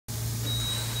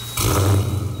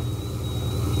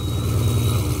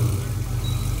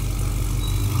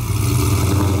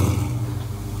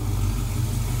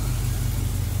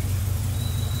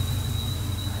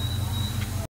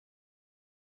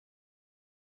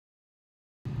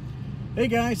Hey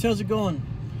guys, how's it going?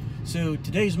 So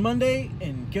today's Monday,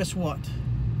 and guess what?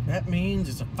 That means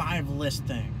it's a 5 list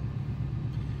thing.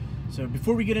 So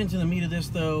before we get into the meat of this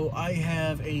though, I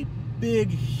have a big,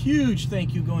 huge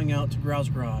thank you going out to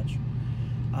GrowlsGarage.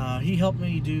 He helped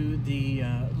me do the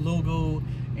logo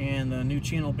and the new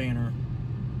channel banner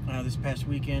this past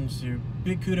weekend. So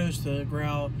big kudos to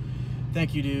Growl.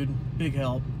 Thank you, dude. Big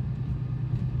help.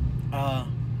 If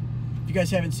you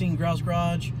guys haven't seen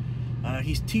GrowlsGarage,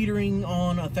 he's teetering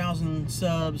on 1,000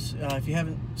 subs. If you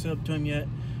haven't subbed to him yet,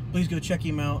 please go check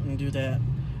him out and do that.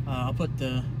 I'll put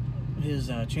his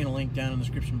channel link down in the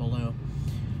description below.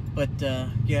 But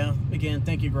yeah, again,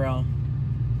 thank you, Growl.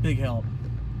 Big help.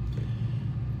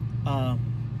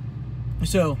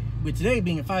 So with today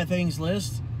being a 5 things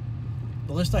list,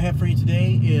 the list I have for you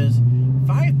today is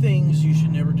 5 things you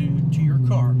should never do to your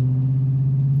car.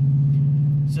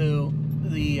 So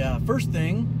the first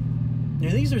thing. Now,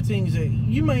 these are things that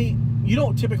you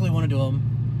don't typically want to do them.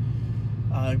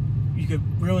 You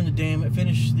could ruin the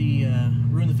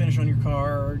ruin the finish on your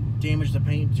car, or damage the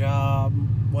paint job,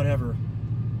 whatever.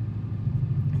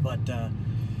 But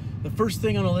the first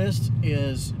thing on the list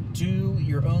is do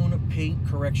your own paint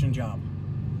correction job,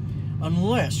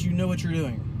 unless you know what you're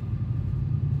doing.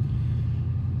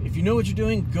 If you know what you're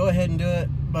doing, go ahead and do it.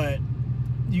 But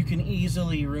you can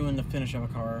easily ruin the finish of a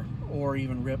car, or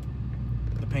even rip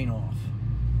the paint off.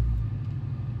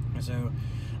 So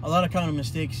a lot of common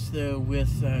mistakes though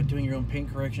with doing your own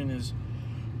paint correction is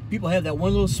people have that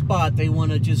one little spot they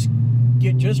want to just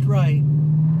get just right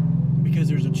because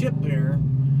there's a chip there,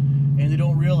 and they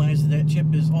don't realize that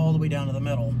chip is all the way down to the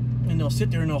metal, and they'll sit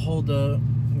there and they'll hold the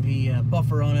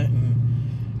buffer on it,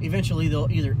 and eventually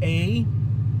they'll either A,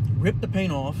 rip the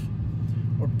paint off,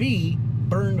 or B,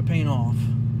 burn the paint off.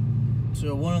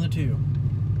 So one of the two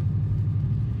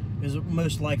is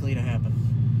most likely to happen.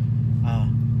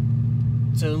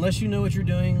 So unless you know what you're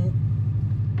doing,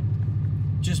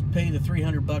 just pay the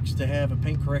 $300 to have a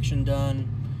paint correction done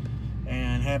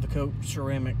and have the car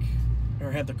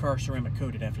ceramic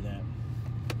coated after that.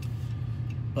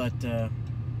 But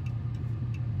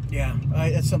yeah,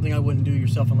 that's something I wouldn't do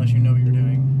yourself unless you know what you're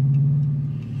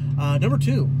doing. Number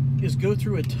 2 is go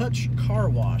through a touch car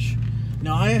wash.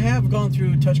 Now, I have gone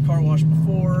through a touch car wash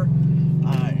before.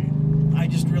 I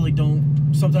just really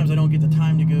don't. Sometimes I don't get the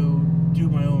time to go do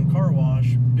my own car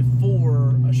wash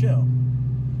before a show.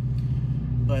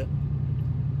 But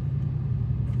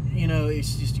you know,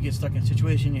 it's just you get stuck in a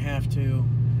situation, you have to.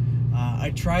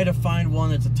 I try to find one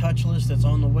that's a touchless, that's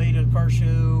on the way to a car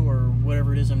show or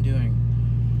whatever it is I'm doing.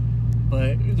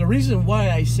 But the reason why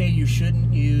I say you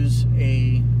shouldn't use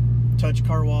a touch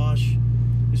car wash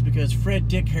is because Fred,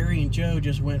 Dick, Harry, and Joe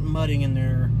just went mudding in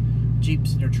their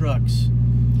Jeeps and their trucks,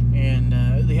 and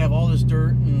they have all this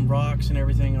dirt and rocks and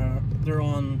everything.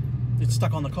 It's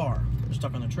stuck on the car. They're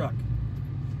stuck on the truck.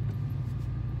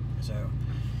 So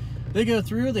they go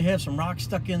through. They have some rocks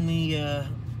stuck in the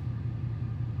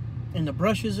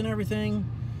brushes and everything,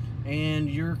 and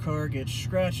your car gets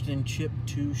scratched and chipped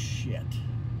to shit.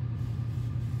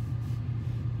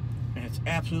 And it's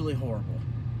absolutely horrible.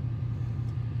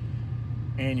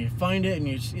 And you find it, and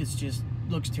it's just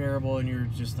looks terrible, and you're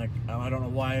just like, oh, I don't know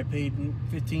why I paid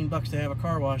 $15 to have a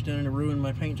car wash done and to ruin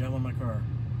my paint job on my car.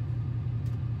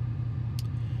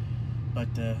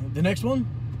 But the next one,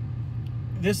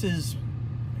 it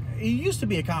used to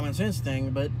be a common sense thing,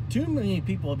 but too many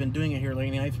people have been doing it here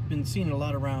lately. I've been seeing it a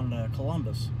lot around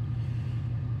Columbus.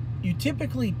 You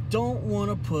typically don't want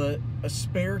to put a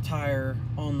spare tire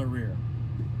on the rear.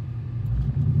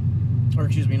 Or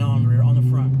excuse me, not on the rear, on the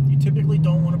front. You typically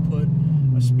don't want to put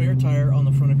a spare tire on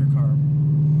the front of your car.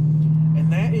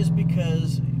 And that is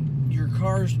because your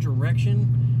car's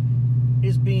direction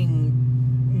is being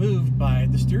moved by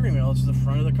the steering wheel. It's the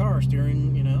front of the car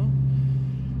steering, you know.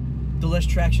 The less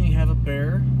traction you have up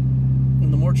there,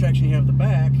 and the more traction you have at the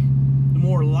back, the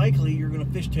more likely you're going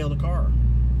to fishtail the car.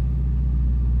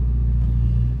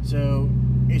 So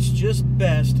it's just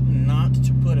best not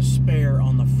to put a spare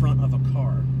on the front of a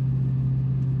car.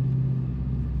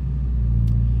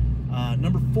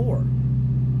 Number 4,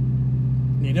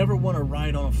 you never want to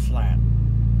ride on a flat.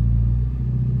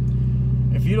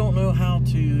 If you don't know how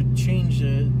to change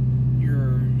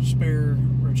your spare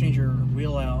or change your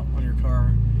wheel out on your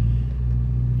car,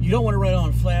 you don't want to ride on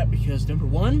a flat because, number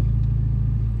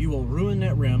 1, you will ruin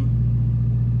that rim,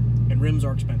 and rims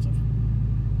are expensive.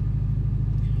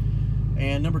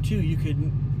 And number 2, you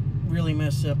could really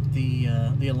mess up the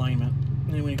alignment.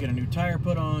 And then when you get a new tire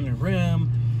put on, a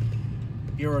rim,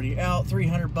 you're already out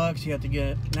 $300. You have to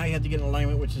get an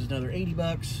alignment, which is another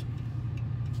 $80.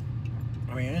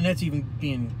 I mean, and that's even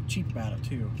being cheap about it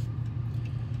too.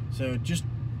 So just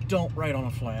don't ride on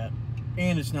a flat,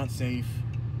 and it's not safe,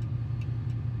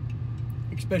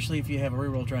 especially if you have a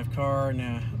rear-wheel drive car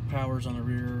and power's on the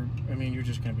rear. I mean, you're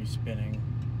just going to be spinning.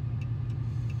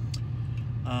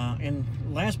 And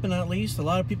last but not least, a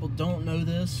lot of people don't know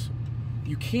this.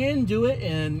 You can do it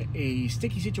in a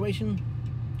sticky situation.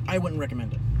 I wouldn't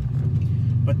recommend it.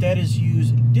 But that is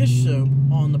use dish soap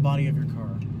on the body of your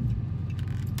car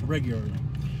regularly.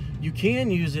 You can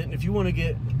use it if you want to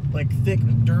get like thick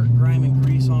dirt, grime, and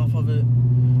grease off of it,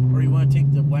 or you want to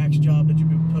take the wax job that you've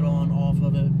been put on off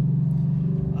of it.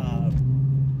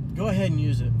 Go ahead and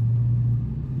use it.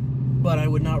 But I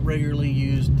would not regularly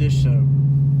use dish soap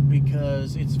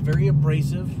because it's very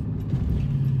abrasive.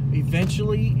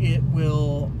 Eventually it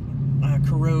will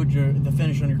corrode the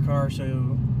finish on your car.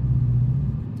 So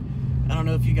I don't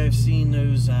know if you guys seen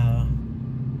those 80s,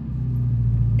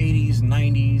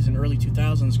 90s, and early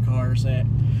 2000s cars that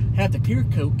have the clear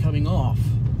coat coming off.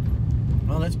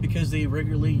 Well, that's because they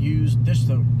regularly use dish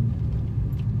soap.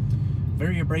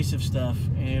 Very abrasive stuff,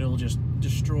 and it'll just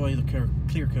destroy the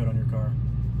clear coat on your car.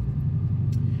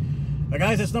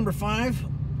 Guys, that's number 5.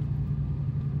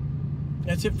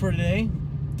 That's it for today.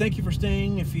 Thank you for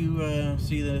staying. If you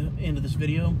see the end of this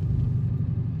video,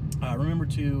 remember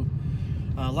to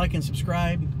like and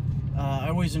subscribe. I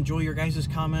always enjoy your guys'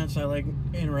 comments. I like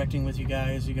interacting with you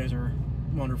guys. You guys are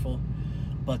wonderful.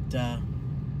 But yeah,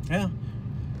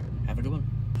 have a good one.